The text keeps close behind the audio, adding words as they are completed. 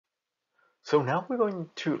So now we're going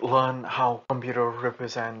to learn how computer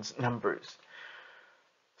represents numbers.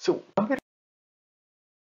 So computer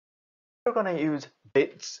are going to use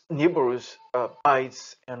bits, nibbles,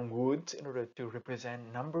 bytes, and words in order to represent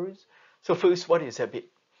numbers. So first, what is a bit?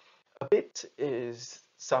 A bit is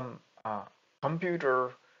some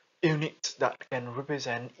computer unit that can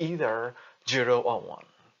represent either 0 or 1.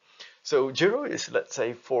 So 0 is, let's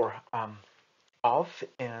say, for off,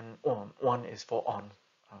 and 1 is for on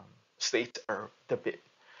state or the bit.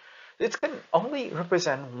 It can only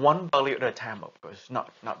represent one value at a time, of course,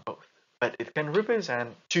 not both. But it can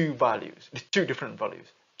represent two values, two different values,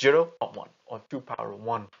 0 or 1, or 2 power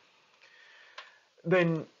 1.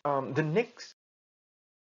 Then the next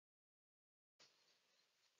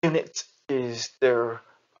unit is their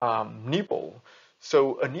nibble.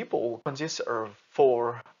 So a nibble consists of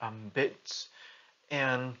 4 bits,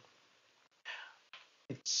 and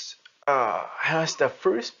it's has the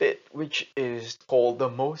first bit, which is called the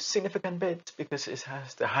most significant bit because it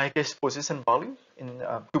has the highest position value in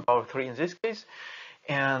 2 power 3 in this case,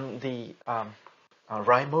 and the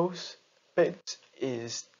rightmost bit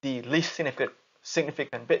is the least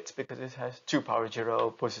significant bit because it has 2 power 0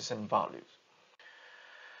 position values.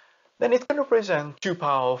 Then it can represent 2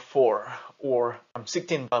 power 4 or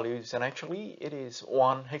 16 values, and actually it is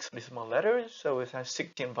one hexadecimal letter, so it has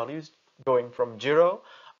 16 values going from 0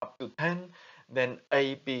 up to 10, then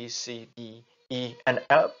A, B, C, D, E, and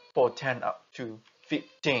F for 10 up to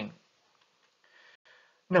 15.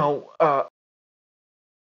 Now,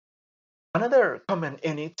 another common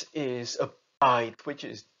unit is a byte, which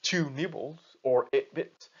is 2 nibbles or 8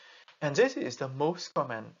 bits. And this is the most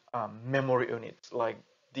common memory unit, like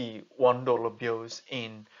the $1 bills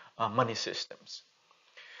in money systems.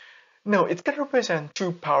 Now, it can represent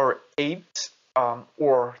 2 power 8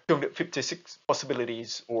 or 256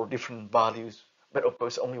 possibilities or different values, but of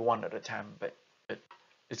course only one at a time, but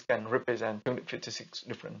it can represent 256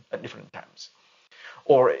 at different times.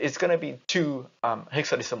 Or it's going to be 2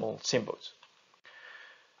 hexadecimal symbols.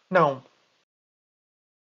 Now,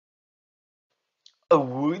 a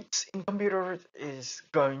word in computer is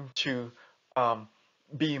going to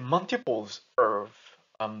be multiples of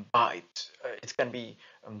bytes. It can be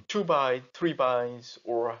 2 bytes, 3 bytes,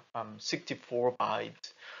 or 64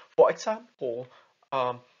 bytes. For example,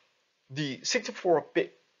 the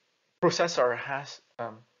 64-bit processor has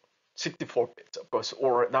 64 bits, of course,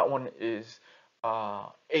 or that one is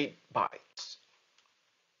 8 bytes.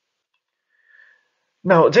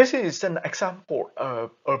 Now, this is an example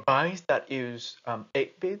of a byte that use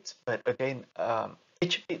 8 bits, but again,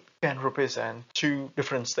 each bit can represent 2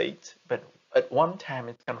 different states, but at one time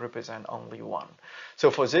it can represent only one.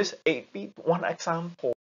 So for this 8-bit, one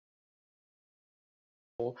example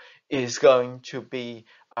is going to be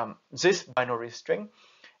this binary string,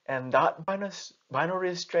 and that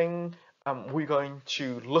binary string, we're going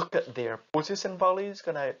to look at their position values,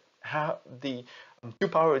 gonna have the 2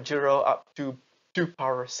 power 0 up to 2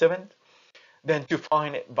 power 7. Then to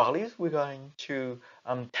find values, we're going to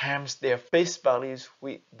times their face values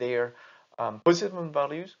with their position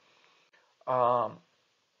values. But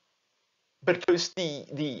first,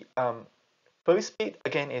 the first bit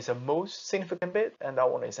again is the most significant bit, and that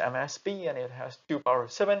one is MSB, and it has 2 power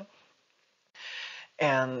 7.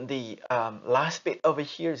 And the last bit over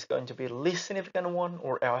here is going to be the least significant one,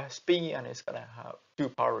 or LSB, and it's going to have 2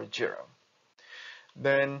 power 0.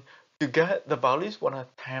 Then to get the values, we want to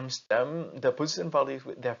times them, the position values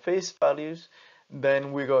with their face values.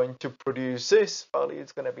 Then we're going to produce this value.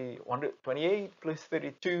 It's going to be 128 plus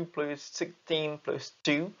 32 plus 16 plus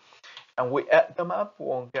 2. And we add them up,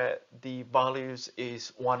 we'll get the values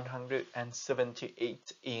is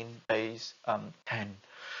 178 in base 10.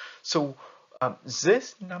 So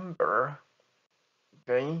this number,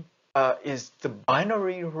 okay, is the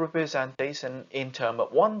binary representation in terms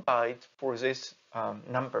of 1 byte for this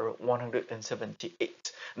number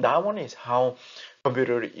 178. That one is how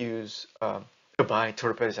computers use a byte to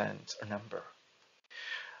represent a number.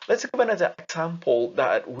 Let's give another example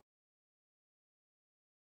that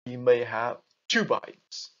we may have 2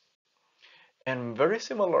 bytes. And very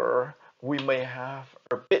similar, we may have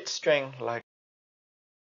a bit string like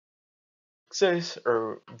this,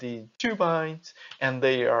 or the 2 bytes, and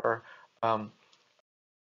they are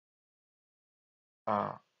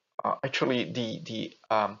actually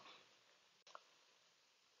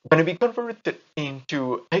going to be converted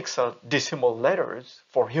into hexadecimal letters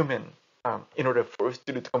for human in order for us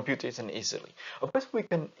to do the computation easily. Of course, we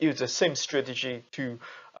can use the same strategy to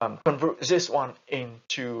convert this one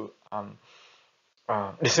into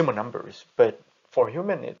decimal numbers, but for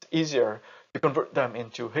human, it's easier to convert them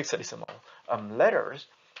into hexadecimal letters.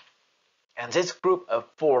 And this group of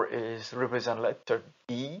 4 is represent letter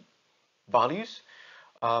D values.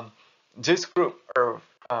 Um, this group of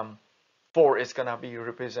 4 is gonna be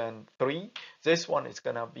represent 3. This one is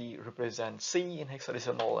gonna be represent C in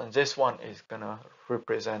hexadecimal, and this one is gonna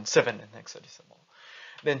represent 7 in hexadecimal.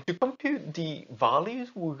 Then to compute the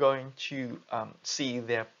values, we're going to see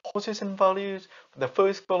their position values. The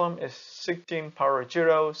first column is 16 power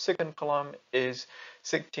 0, second column is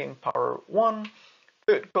 16 power 1,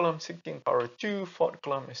 third column 16 power 2, fourth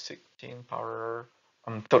column is 16 power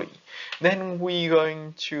 3. Then we're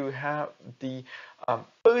going to have the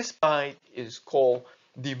first byte is called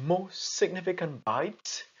the most significant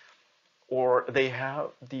byte, or they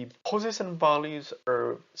have the position values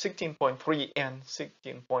are 16.3 and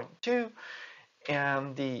 16.2,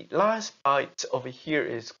 and the last byte over here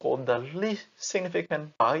is called the least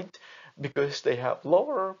significant byte because they have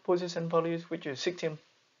lower position values, which is 16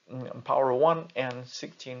 power 1 and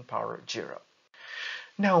 16 power 0.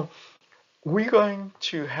 Now we're going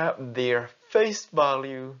to have their face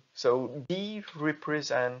value, so D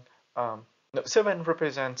represent no, 7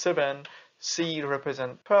 represent 7, C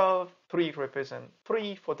represent 12, 3 represent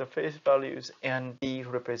 3 for the face values, and D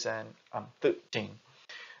represent 13.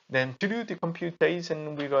 Then to do the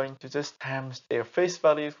computation, we're going to just times their face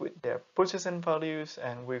values with their position values,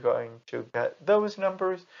 and we're going to get those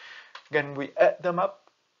numbers. Again, we add them up.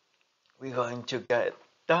 We're going to get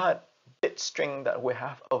that bit string that we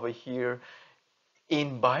have over here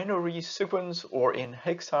in binary sequence, or in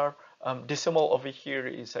hexadecimal over here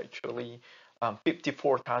is actually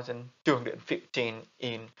 54,215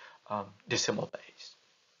 in decimal base.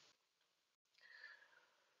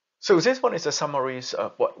 So this one is a summary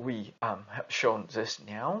of what we have shown just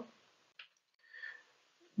now.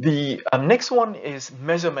 The next one is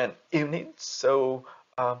measurement units. So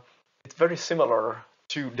it's very similar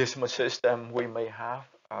to decimal system. We may have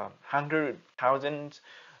 100, thousands,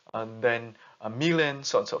 and then a million,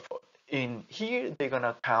 so on and so forth. In here, they're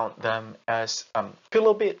gonna count them as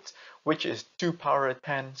kilobits, which is 2 power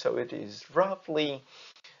 10. So it is roughly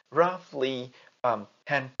 10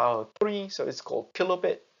 power 3. So it's called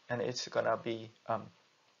kilobit, and it's gonna be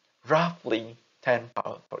roughly 10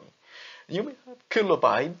 power 3. You may have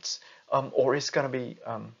kilobytes, or it's going to be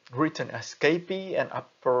written as KB and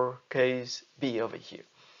uppercase B over here.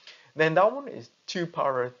 Then that one is 2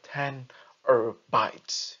 power 10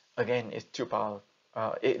 bytes. Again, it's 2 power,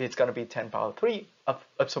 it's going to be 10 power 3,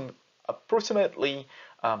 approximately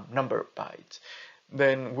number of bytes.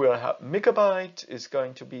 Then we'll have megabyte is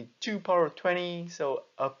going to be 2 power 20, so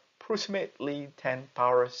approximately 10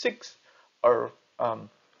 power 6 or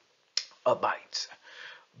bytes.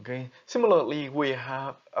 Okay. Similarly, we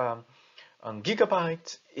have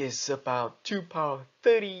gigabytes is about 2 power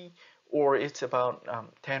 30, or it's about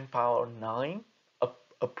 10 power 9,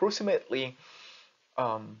 approximately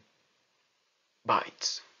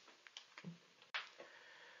bytes.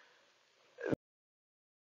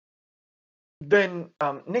 Then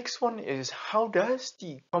next one is, how does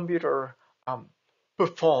the computer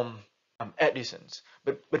perform additions?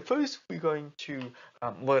 But first we're going to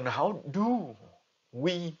learn how do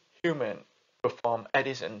we human perform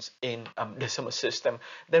additions in decimal system.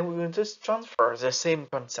 Then we will just transfer the same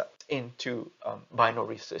concept into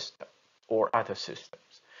binary system or other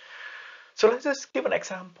systems. So let's just give an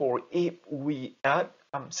example. If we add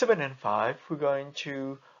 7 and 5, we're going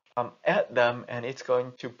to add them, and it's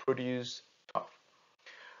going to produce 12.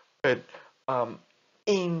 But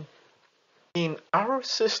in our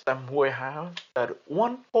system, we have that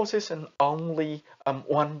one position only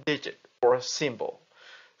one digit or a symbol.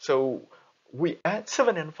 So we add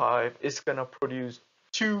 7 and 5, it's gonna produce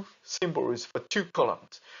 2 symbols for 2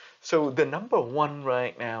 columns. So the number 1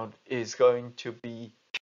 right now is going to be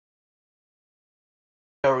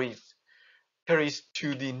carries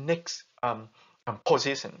to the next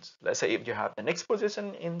positions. Let's say if you have the next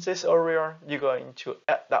position in this area, you're going to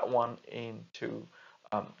add that one into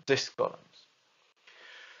this columns.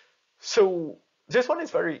 So this one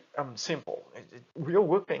is very simple. We are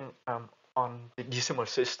working on the decimal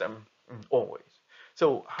system always.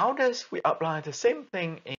 So how does we apply the same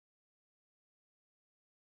thing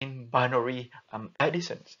in binary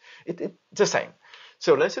additions? It's the same.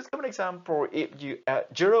 So let's just give an example. If you add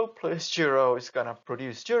 0 plus 0, it's gonna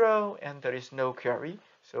produce 0, and there is no carry.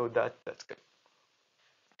 So that's good.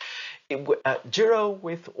 If we add 0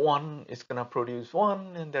 with 1, it's gonna produce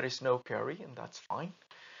 1, and there is no carry, and that's fine.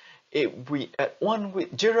 If we add 1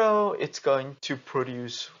 with 0, it's going to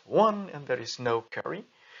produce 1, and there is no carry.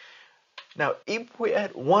 Now, if we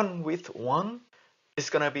add 1 with 1, it's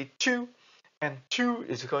going to be 2, and 2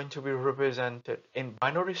 is going to be represented in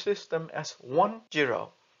binary system as 1,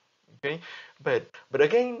 0. Okay, but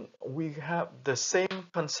again, we have the same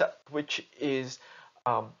concept, which is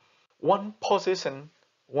one position,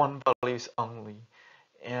 one values only,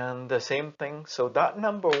 and the same thing. So that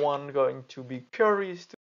number one going to be carries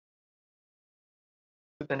to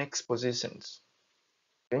the next positions.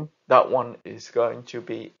 Okay, that one is going to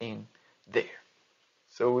be in there.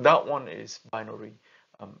 So that one is binary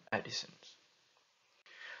additions.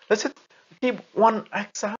 Let's give one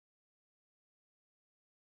example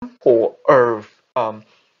of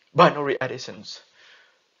binary additions.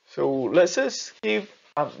 So let's just give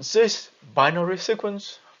this binary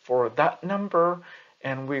sequence for that number,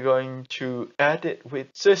 and we're going to add it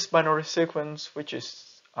with this binary sequence, which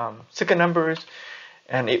is second numbers.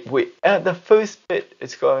 And if we add the first bit,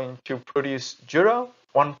 it's going to produce 0.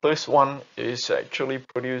 1 plus 1 is actually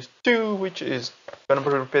produce 2, which is going to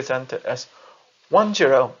be represented as 1,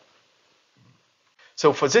 0.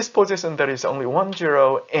 So for this position, there is only 1,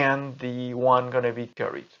 0, and the 1 going to be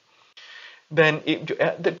carried. Then if you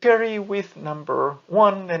add the carry with number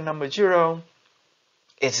 1 and number 0,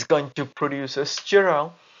 it's going to produce a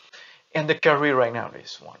 0, and the carry right now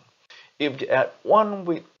is 1. If you add 1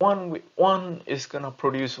 with 1, it's going to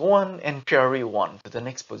produce 1 and carry 1 to the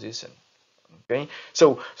next position. Okay,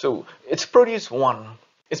 so it's produced 1.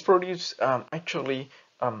 It's produced actually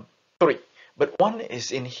 3. But 1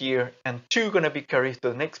 is in here, and 2 going to be carried to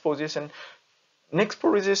the next position. Next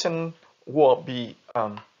position will be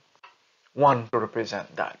 1 to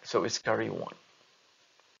represent that. So it's carry 1.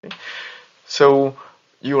 Okay? So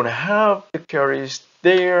you want to have the carries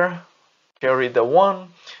there, carry the 1.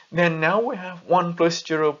 Then now we have 1 plus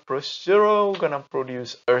 0 plus 0 going to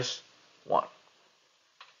produce us 1.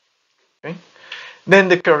 Okay? Then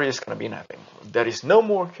the carry is going to be nothing. There is no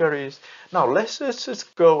more carries. Now let's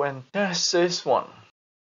just go and test this one.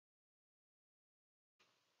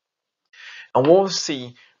 And we'll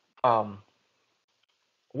see we're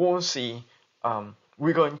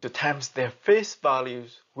going to times their face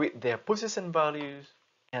values with their position values,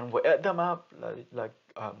 and we add them up like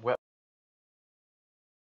we have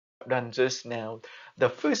done just now. The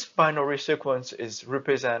first binary sequence is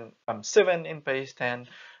represent 7 in base 10.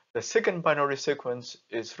 The second binary sequence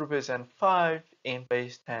is represent 5 in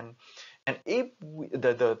base 10. And if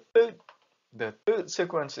the third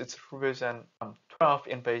sequence is represent 12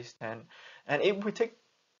 in base 10. And if we take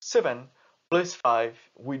 7 plus 5,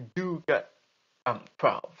 we do get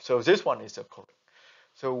 12. So this one is correct.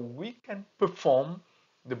 So we can perform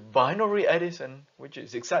the binary addition, which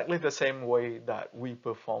is exactly the same way that we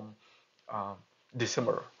perform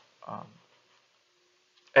decimal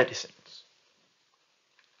additions.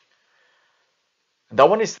 That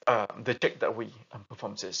one is the check that we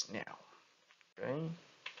perform this now. Okay.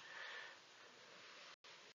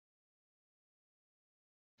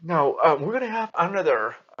 Now we're going to have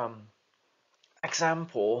another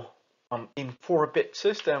example. In 4-bit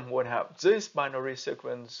system, we'll have this binary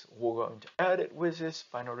sequence. We're going to add it with this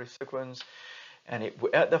binary sequence, and if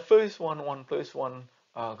we add the first one, 1 plus 1,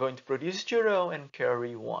 going to produce 0 and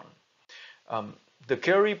carry 1. The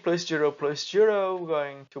carry plus 0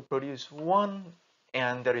 going to produce 1,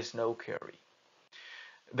 and there is no carry.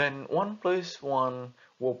 Then 1 plus 1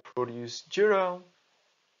 will produce 0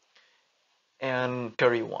 and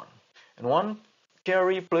carry 1. And 1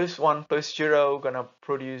 carry plus 1 plus 0 gonna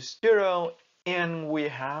produce 0, and we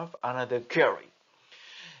have another carry.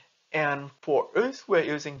 And for us, we're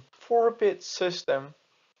using 4-bit system,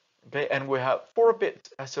 okay, and we have 4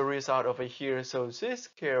 bits as a result over here. So this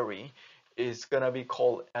carry is gonna be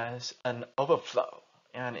called as an overflow,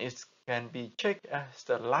 and it can be checked as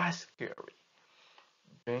the last carry.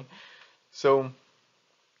 Okay, so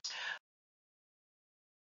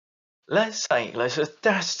let's just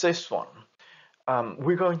test this one.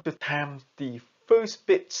 We're going to times the first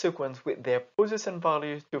bit sequence with their position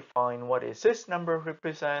values to find what is this number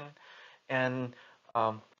represent, and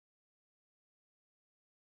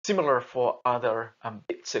similar for other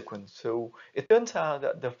bit sequence. So it turns out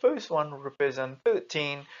that the first one represents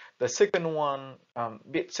 13, the second one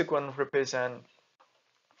bit sequence represent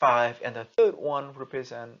 5, and the third one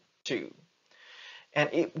represent 2. And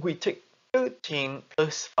if we take 13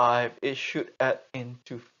 plus 5, it should add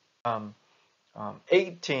into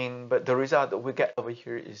 18, but the result that we get over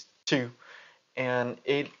here is 2, and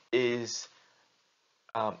it is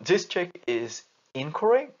this check is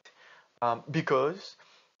incorrect because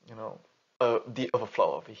the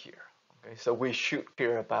overflow over here. Okay, so we should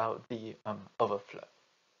care about the overflow.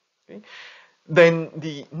 Okay, then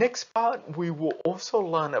the next part we will also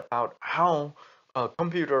learn about how a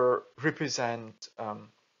computer represent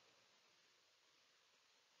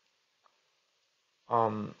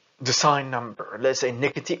the sign number, let's say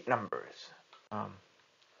negative numbers.